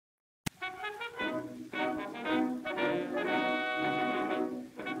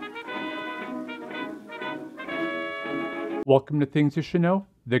Welcome to Things You Should Know,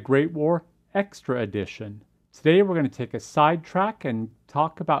 The Great War Extra Edition. Today we're going to take a sidetrack and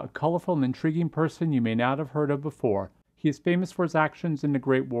talk about a colorful and intriguing person you may not have heard of before. He is famous for his actions in the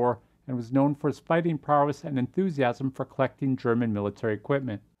Great War and was known for his fighting prowess and enthusiasm for collecting German military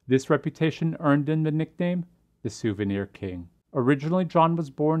equipment. This reputation earned him the nickname, the Souvenir King. Originally, John was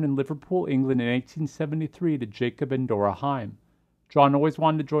born in Liverpool, England in 1873 to Jacob and Dora Heim. John always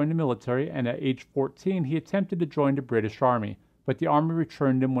wanted to join the military, and at age 14 he attempted to join the British Army, but the Army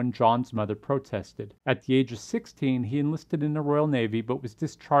returned him when John's mother protested. At the age of 16 he enlisted in the Royal Navy, but was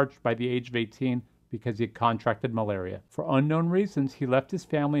discharged by the age of 18 because he had contracted malaria. For unknown reasons, he left his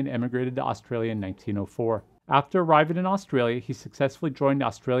family and emigrated to Australia in 1904. After arriving in Australia, he successfully joined the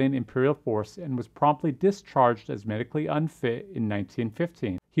Australian Imperial Force and was promptly discharged as medically unfit in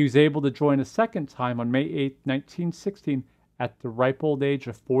 1915. He was able to join a second time on May 8, 1916, at the ripe old age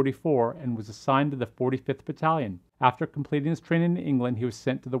of 44, and was assigned to the 45th Battalion. After completing his training in England, he was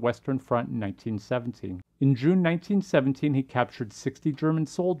sent to the Western Front in 1917. In June 1917, he captured 60 German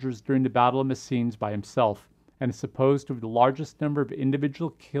soldiers during the Battle of Messines by himself, and is supposed to have the largest number of individual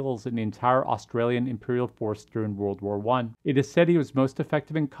kills in the entire Australian Imperial Force during World War I. It is said he was most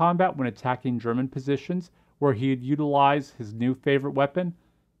effective in combat when attacking German positions, where he had utilized his new favorite weapon,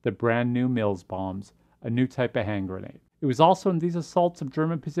 the brand new Mills bombs, a new type of hand grenade. It was also in these assaults of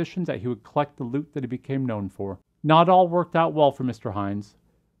German positions that he would collect the loot that he became known for. Not all worked out well for Mr. Hines.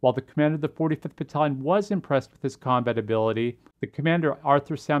 While the commander of the 45th Battalion was impressed with his combat ability, the commander,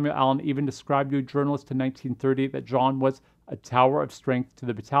 Arthur Samuel Allen, even described to a journalist in 1930 that John was a tower of strength to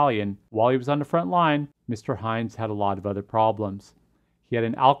the battalion. While he was on the front line, Mr. Hines had a lot of other problems. He had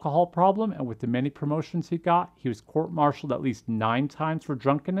an alcohol problem, and with the many promotions he got, he was court-martialed at least 9 times for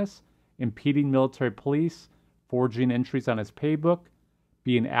drunkenness, impeding military police, forging entries on his paybook,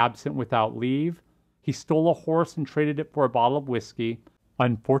 being absent without leave. He stole a horse and traded it for a bottle of whiskey.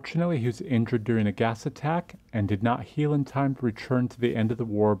 Unfortunately, he was injured during a gas attack and did not heal in time to return to the end of the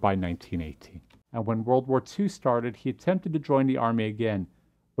war by 1918. And when World War II started, he attempted to join the Army again,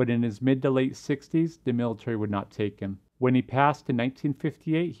 but in his mid to late 60s, the military would not take him. When he passed in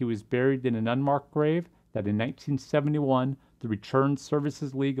 1958, he was buried in an unmarked grave that in 1971, the Returned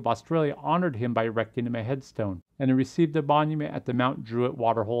Services League of Australia honored him by erecting him a headstone, and he received a monument at the Mount Druitt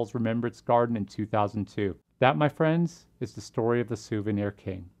Waterholes Remembrance Garden in 2002. That, my friends, is the story of the Souvenir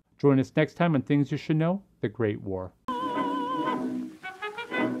King. Join us next time on Things You Should Know, The Great War.